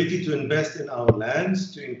 And the ability to invest in our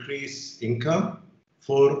lands to increase income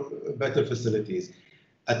for better facilities.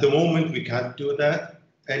 At the moment, we can't do that.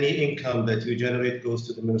 Any income that you generate goes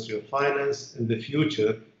to the Ministry of Finance. In the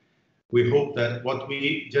future, we hope that what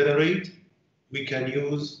we generate, we can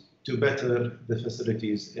use to better the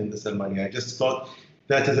facilities in the Salmaniya. I just thought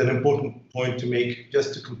that is an important point to make,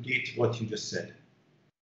 just to complete what you just said.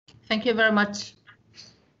 Thank you very much.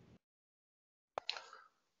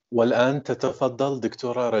 والآن تتفضل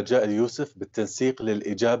دكتورة رجاء اليوسف بالتنسيق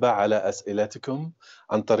للإجابة على أسئلتكم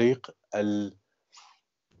عن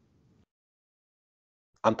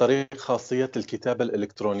طريق خاصية الكتابة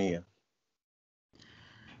الإلكترونية.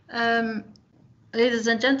 Ladies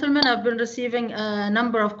and gentlemen, I've been receiving a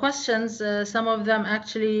number of questions. Some of them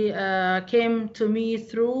actually came to me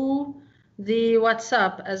through the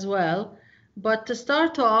WhatsApp as well. But to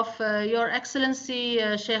start off, Your Excellency,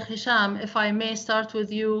 Sheikh Hisham, if I may start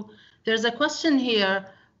with you, there's a question here.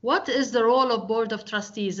 what is the role of Board of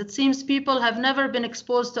Trustees? It seems people have never been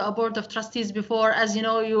exposed to a Board of Trustees before. As you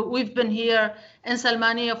know, we've been here in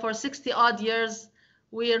Salmania for 60 odd years.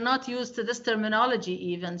 We are not used to this terminology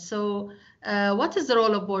even. So what is the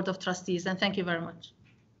role of Board of Trustees? And thank you very much.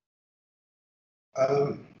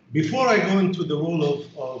 Before I go into the role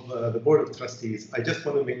of the Board of Trustees, I just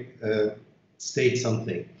want to state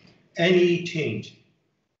something. Any change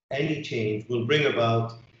will bring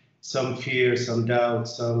about some fear, some doubt,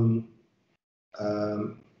 some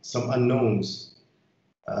unknowns.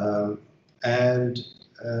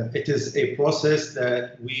 It is a process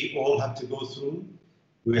that we all have to go through.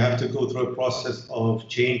 We have to go through a process of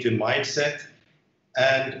change in mindset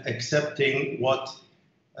and accepting what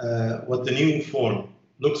the new form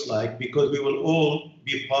looks like, because we will all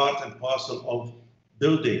be part and parcel of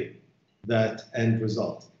building that end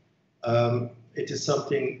result. It is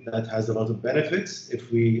something that has a lot of benefits if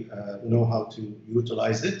we know how to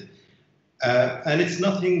utilize it. And it's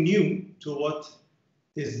nothing new to what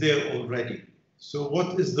is there already. So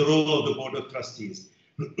what is the role of the Board of Trustees?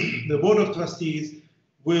 The Board of Trustees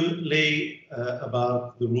will lay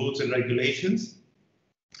about the rules and regulations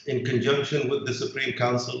in conjunction with the Supreme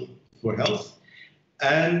Council for Health,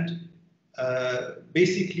 and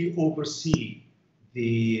basically oversee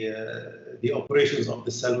the operations of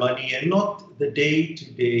the Salmaniya and not the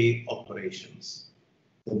day-to-day operations.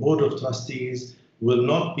 The Board of Trustees will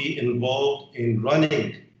not be involved in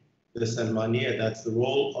running the Salmaniya. That's the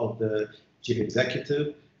role of the Chief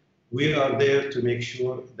Executive. We are there to make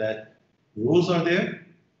sure that rules are there,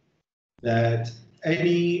 that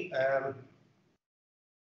any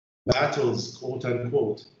battles, quote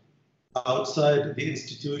unquote, outside the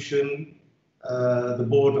institution, the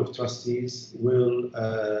Board of Trustees will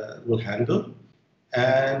handle.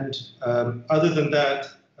 And other than that,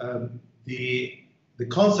 the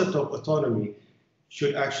concept of autonomy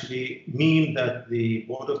should actually mean that the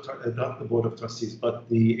not the Board of Trustees, but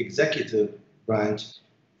the executive branch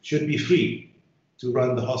should be free to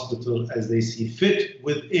run the hospital as they see fit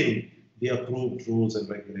within the approved rules and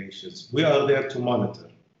regulations. We are there to monitor.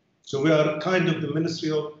 So we are kind of the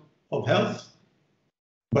Ministry of Health,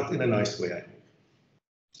 but in a nice way, I think.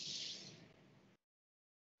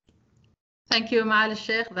 Thank you, Ma'al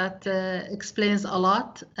Sheikh. That explains a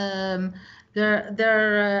lot. There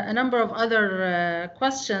are a number of other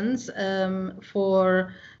questions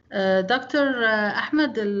for Dr.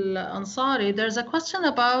 Ahmed Al-Ansari. There's a question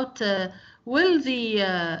about will the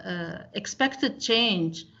expected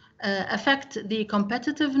change affect the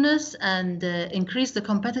competitiveness and increase the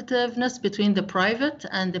competitiveness between the private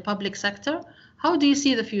and the public sector? How do you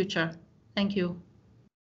see the future? Thank you.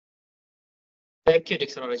 Thank you,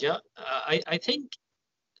 Dr. Raja. I think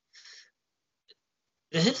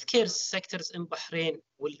the healthcare sectors in Bahrain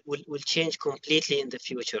will change completely in the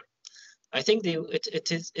future. I think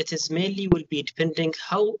it is mainly will be depending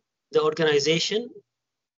how the organization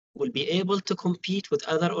will be able to compete with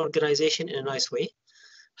other organizations in a nice way,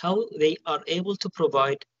 how they are able to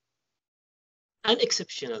provide an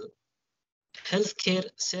exceptional healthcare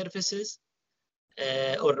services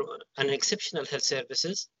or an exceptional health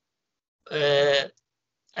services. And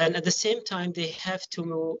at the same time, they have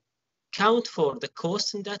to count for the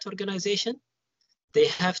cost in that organization. They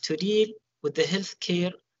have to deal with the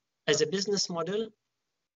healthcare as a business model.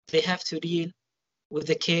 They have to deal with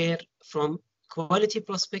the care from quality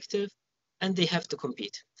perspective, and they have to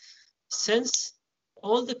compete. Since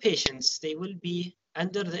all the patients, they will be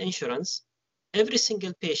under the insurance, every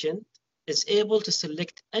single patient is able to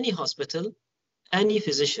select any hospital, any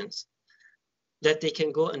physicians that they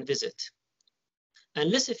can go and visit.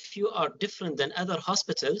 Unless if you are different than other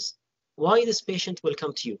hospitals, why this patient will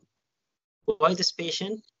come to you? Why this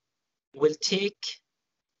patient will take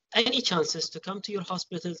any chances to come to your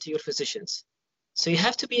hospital, to your physicians? So you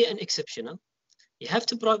have to be an exceptional. You have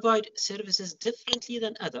to provide services differently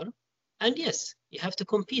than other. And yes, you have to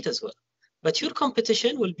compete as well. But your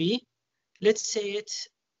competition will be, let's say it's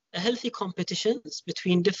a healthy competition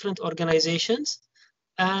between different organizations,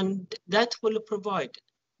 and that will provide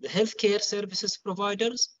the healthcare services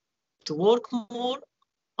providers to work more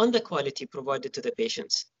on the quality provided to the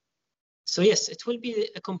patients. So yes, it will be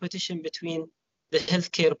a competition between the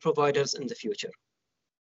healthcare providers in the future.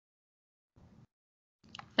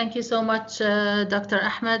 Thank you so much, Dr.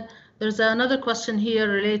 Ahmed. There's another question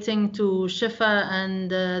here relating to Shifa and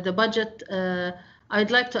the budget. I'd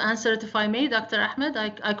like to answer it if I may, Dr. Ahmed.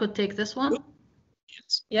 I could take this one.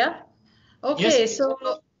 Yes. Yeah? Okay, yes.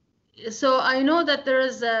 So I know that there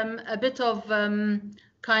is a bit of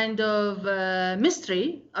kind of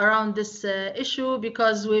mystery around this issue,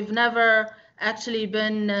 because we've never actually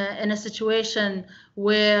been in a situation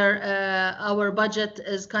where our budget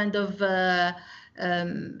is kind of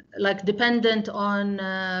like dependent on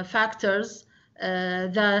factors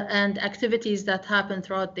and activities that happen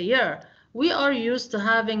throughout the year. We are used to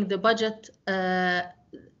having the budget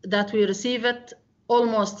that we receive it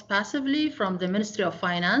almost passively from the Ministry of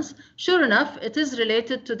Finance. Sure enough, it is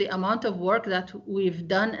related to the amount of work that we've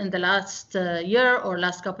done in the last year or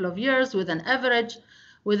last couple of years with an average,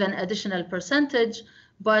 with an additional percentage.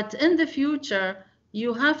 But in the future,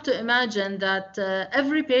 you have to imagine that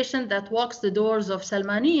every patient that walks the doors of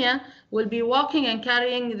Salmaniya will be walking and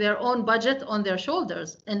carrying their own budget on their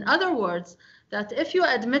shoulders. In other words, that if you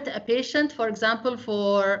admit a patient, for example,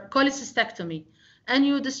 for cholecystectomy, and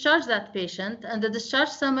you discharge that patient, and the discharge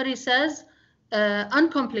summary says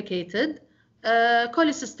uncomplicated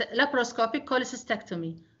laparoscopic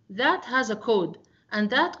cholecystectomy, that has a code. And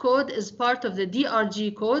that code is part of the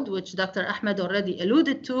DRG code, which Dr. Ahmed already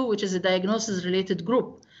alluded to, which is a diagnosis-related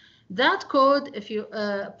group. That code, if you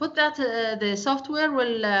put that, the software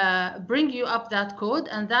will bring you up that code,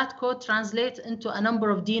 and that code translates into a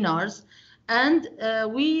number of dinars. And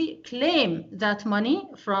we claim that money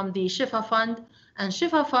from the Shifa Fund, and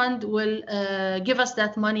Shifa Fund will give us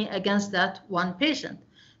that money against that one patient.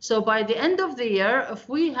 So by the end of the year, if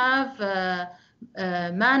we have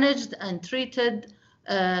managed and treated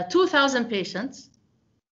 2,000 patients,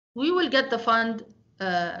 we will get the fund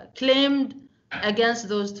claimed against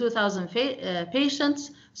those 2,000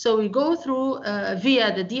 patients. So we go through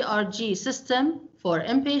via the DRG system for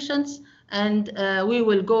inpatients, and we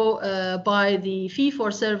will go by the fee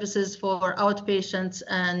for services for outpatients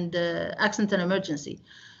and accident and emergency.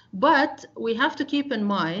 But we have to keep in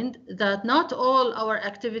mind that not all our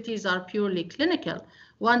activities are purely clinical.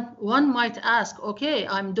 One might ask, okay,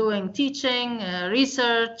 I'm doing teaching,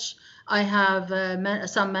 research, I have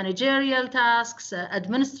some managerial tasks,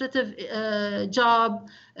 administrative job,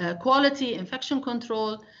 quality, infection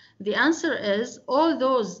control. The answer is all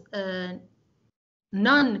those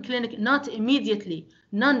non-clinical, not immediately,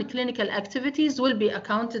 non-clinical activities will be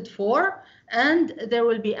accounted for, and there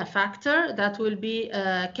will be a factor that will be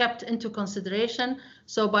kept into consideration.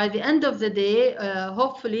 So by the end of the day,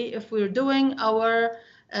 hopefully, if we're doing our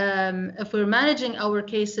if we're managing our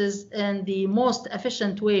cases in the most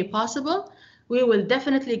efficient way possible, we will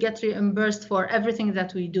definitely get reimbursed for everything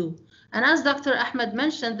that we do. And as Dr. Ahmed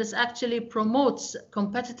mentioned, this actually promotes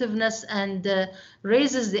competitiveness and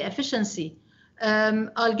raises the efficiency.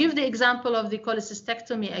 I'll give the example of the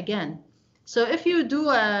cholecystectomy again. So if you do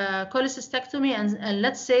a cholecystectomy and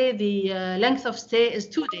let's say the length of stay is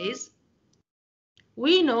 2 days,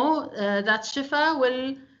 we know that Shifa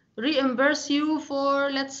will reimburse you for,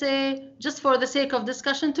 let's say, just for the sake of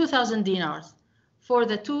discussion, 2,000 dinars for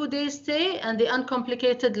the 2-day stay and the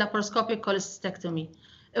uncomplicated laparoscopic cholecystectomy.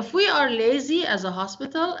 If we are lazy as a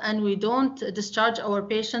hospital and we don't discharge our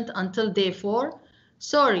patient until day 4,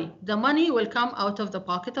 sorry, the money will come out of the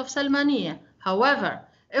pocket of Salmaniya. However,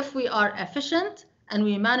 if we are efficient and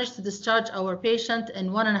we manage to discharge our patient in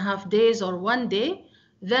 1.5 days or 1 day,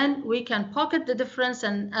 then we can pocket the difference,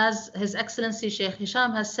 and as His Excellency Sheikh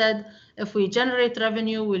Hisham has said, if we generate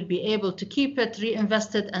revenue, we'll be able to keep it,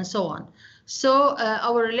 reinvest it, and so on. So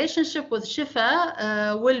our relationship with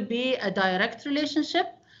Shifa will be a direct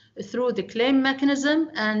relationship through the claim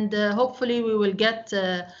mechanism, and hopefully we will get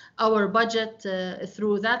our budget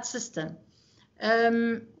through that system.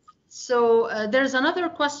 So there's another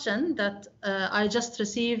question that I just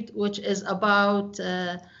received, which is about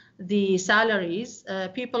the salaries.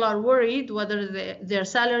 People are worried whether their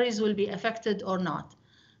salaries will be affected or not.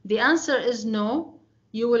 The answer is no.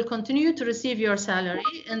 You will continue to receive your salary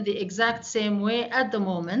in the exact same way at the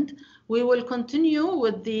moment. We will continue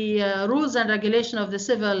with the rules and regulation of the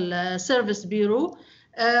Civil Service Bureau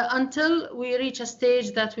until we reach a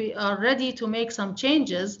stage that we are ready to make some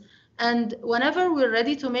changes. And whenever we're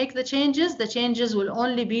ready to make the changes will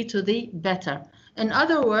only be to the better. In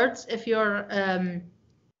other words, if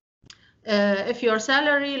your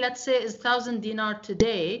salary, let's say, is 1,000 dinar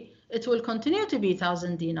today, it will continue to be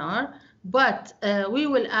 1,000 dinar, but we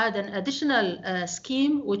will add an additional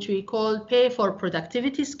scheme, which we call pay for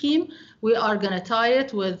productivity scheme. We are going to tie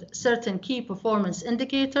it with certain key performance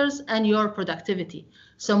indicators and your productivity.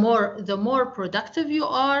 So the more productive you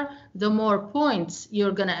are, the more points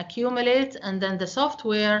you're going to accumulate, and then the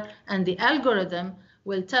software and the algorithm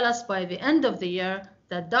will tell us by the end of the year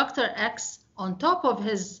that Dr. X, on top of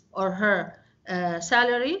his or her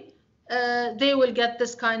salary, they will get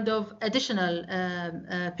this kind of additional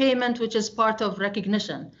payment, which is part of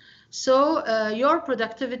recognition. So your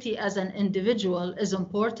productivity as an individual is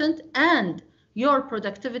important, and your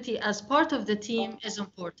productivity as part of the team is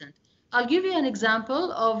important. I'll give you an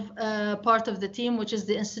example of part of the team, which is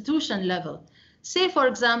the institution level. Say, for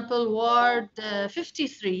example, Ward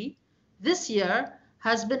 53 this year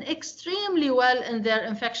has been extremely well in their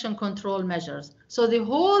infection control measures. So the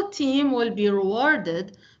whole team will be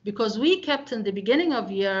rewarded because we kept in the beginning of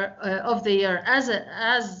the year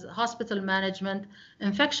as hospital management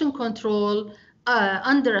infection control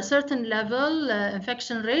under a certain level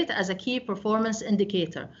infection rate as a key performance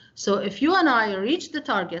indicator. So if you and I reach the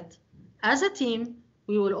target as a team,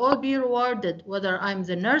 we will all be rewarded, whether I'm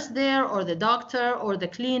the nurse there or the doctor or the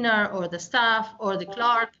cleaner or the staff or the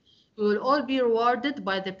clerk. We will all be rewarded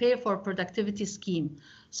by the pay for productivity scheme.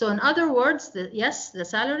 So in other words, yes, the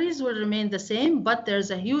salaries will remain the same, but there's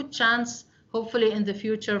a huge chance, hopefully in the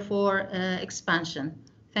future, for expansion.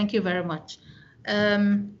 Thank you very much.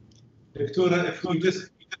 Victoria, if we just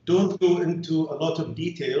don't go into a lot of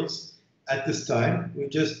details at this time, we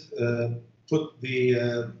just put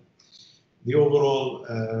the overall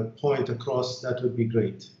point across, that would be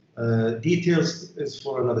great. Details is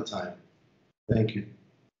for another time. Thank you.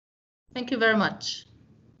 Thank you very much.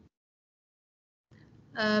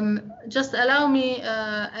 Just allow me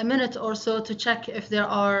a minute or so to check if there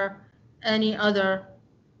are any other.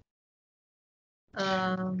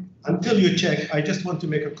 Until you check, I just want to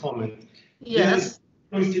make a comment. Yes.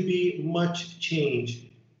 There's going to be much change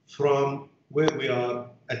from where we are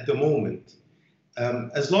at the moment.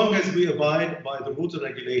 As long as we abide by the rules and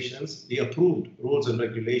regulations, the approved rules and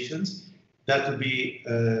regulations, that will be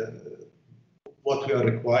what we are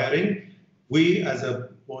requiring. We, as a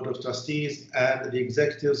Board of Trustees and the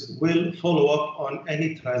executives, will follow up on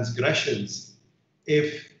any transgressions.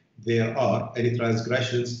 If there are any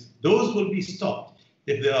transgressions, those will be stopped.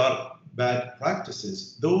 If there are bad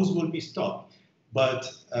practices, those will be stopped.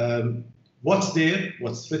 But what's there,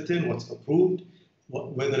 what's written, what's approved,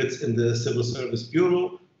 whether it's in the Civil Service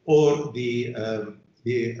Bureau or the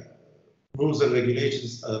rules and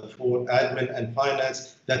regulations for admin and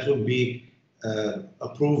finance that will be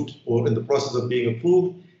approved or in the process of being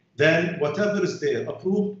approved, then whatever is there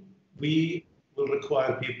approved, we will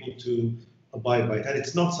require people to abide by it. And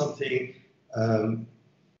it's not something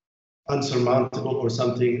unsurmountable or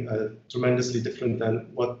something tremendously different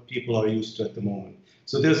than what people are used to at the moment.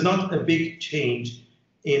 So there's not a big change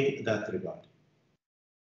in that regard.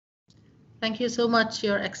 Thank you so much,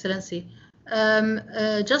 Your Excellency.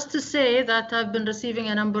 Just to say that I've been receiving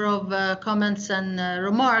a number of comments and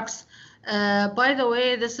remarks. By the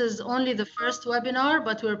way, this is only the first webinar,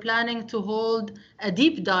 but we're planning to hold a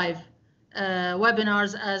deep dive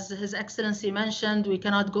webinars, as His Excellency mentioned. We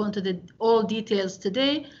cannot go into all details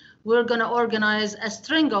today. We're going to organize a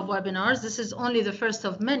string of webinars. This is only the first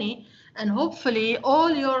of many, and hopefully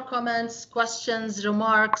all your comments, questions,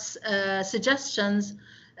 remarks, suggestions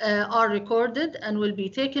are recorded and will be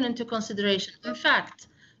taken into consideration. In fact,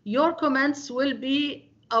 your comments will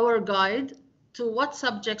be our guide to what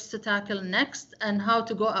subjects to tackle next and how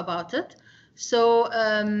to go about it. So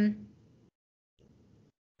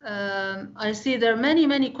I see there are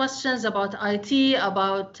many questions about IT,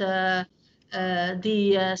 about the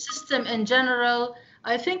system in general.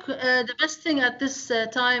 I think the best thing at this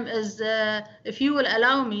time is, if you will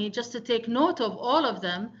allow me, just to take note of all of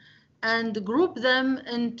them and group them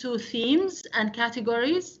into themes and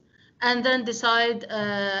categories, and then decide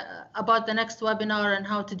about the next webinar and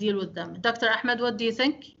how to deal with them. Dr. Ahmed, what do you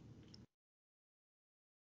think?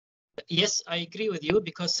 Yes, I agree with you,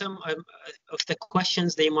 because some of the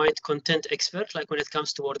questions, they might content expert, like when it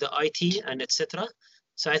comes toward the IT and etc.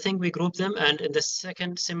 So I think we group them, and in the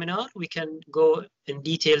second seminar, we can go in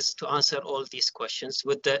details to answer all these questions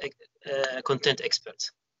with the content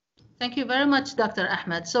experts. Thank you very much, Dr.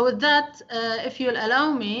 Ahmed. So with that, if you'll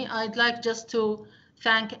allow me, I'd like just to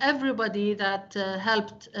thank everybody that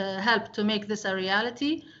helped to make this a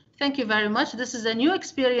reality. Thank you very much. This is a new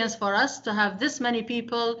experience for us to have this many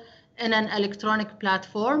people in an electronic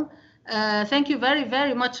platform. Thank you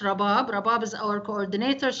very much, Rabab. Rabab is our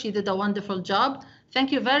coordinator. She did a wonderful job.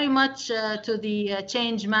 Thank you very much to the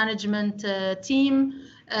change management team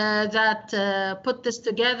that put this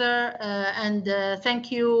together. And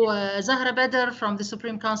thank you, Zahra Badr from the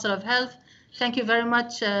Supreme Council of Health. Thank you very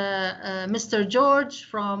much, Mr. George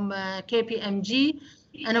from KPMG.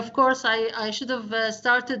 And of course, I should have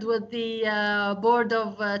started with the Board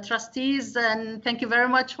of Trustees. And thank you very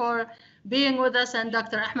much for being with us. And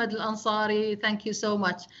Dr. Ahmed Al-Ansari, thank you so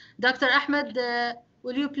much. Dr. Ahmed,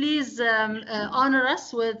 will you please honor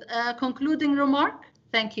us with a concluding remark?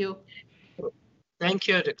 Thank you. Thank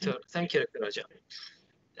you, Dr. Raja.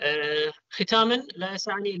 ختاما لا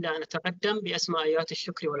يسعني إلا أن أتقدم بأسمى آيات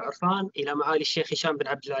الشكر والعرفان إلى معالي الشيخ هشام بن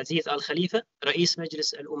عبد العزيز آل خليفة رئيس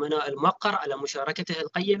مجلس الأمناء الموقر على مشاركته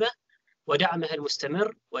القيمة ودعمها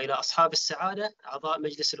المستمر، وإلى أصحاب السعادة أعضاء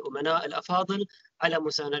مجلس الأمناء الأفاضل على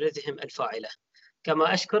مساندتهم الفاعلة.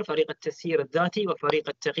 كما أشكر فريق التسيير الذاتي وفريق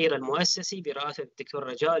التغيير المؤسسي برئاسة الدكتور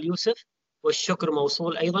رجاء اليوسف، والشكر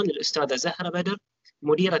موصول أيضا للأستاذة زهرة بدر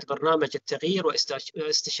مديرة برنامج التغيير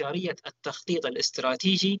واستشارية التخطيط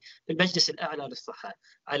الاستراتيجي في المجلس الأعلى للصحة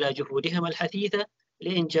على جهودهم الحثيثة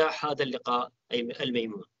لإنجاح هذا اللقاء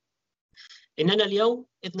الميمون. إننا اليوم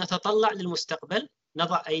إذ نتطلع للمستقبل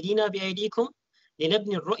نضع أيدينا بأيديكم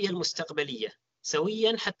لنبني الرؤية المستقبلية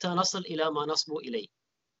سويا حتى نصل إلى ما نصبو إليه،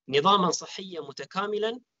 نظاما صحيا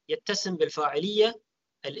متكاملا يتسم بالفاعلية،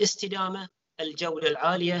 الاستدامة، الجودة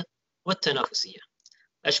العالية والتنافسية.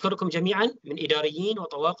 أشكركم جميعا من إداريين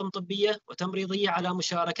وطواقم طبية وتمريضية على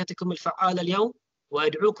مشاركتكم الفعالة اليوم،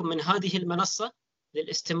 وأدعوكم من هذه المنصة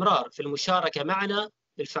للاستمرار في المشاركة معنا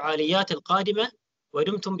في الفعاليات القادمة،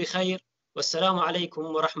 ودمتم بخير، والسلام عليكم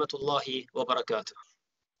ورحمة الله وبركاته.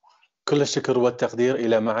 كل الشكر والتقدير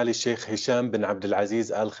إلى معالي الشيخ هشام بن عبد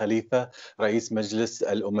العزيز آل خليفة رئيس مجلس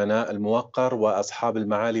الأمناء الموقر، وأصحاب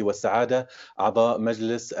المعالي والسعادة أعضاء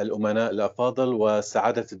مجلس الأمناء الأفاضل،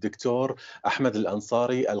 وسعادة الدكتور أحمد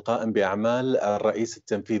الأنصاري القائم بأعمال الرئيس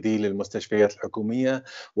التنفيذي للمستشفيات الحكومية،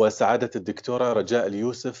 وسعادة الدكتورة رجاء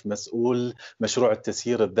اليوسف مسؤول مشروع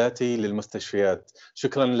التسيير الذاتي للمستشفيات.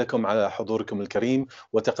 شكرا لكم على حضوركم الكريم،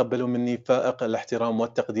 وتقبلوا مني فائق الاحترام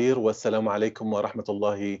والتقدير، والسلام عليكم ورحمة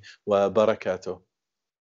الله وبركاته.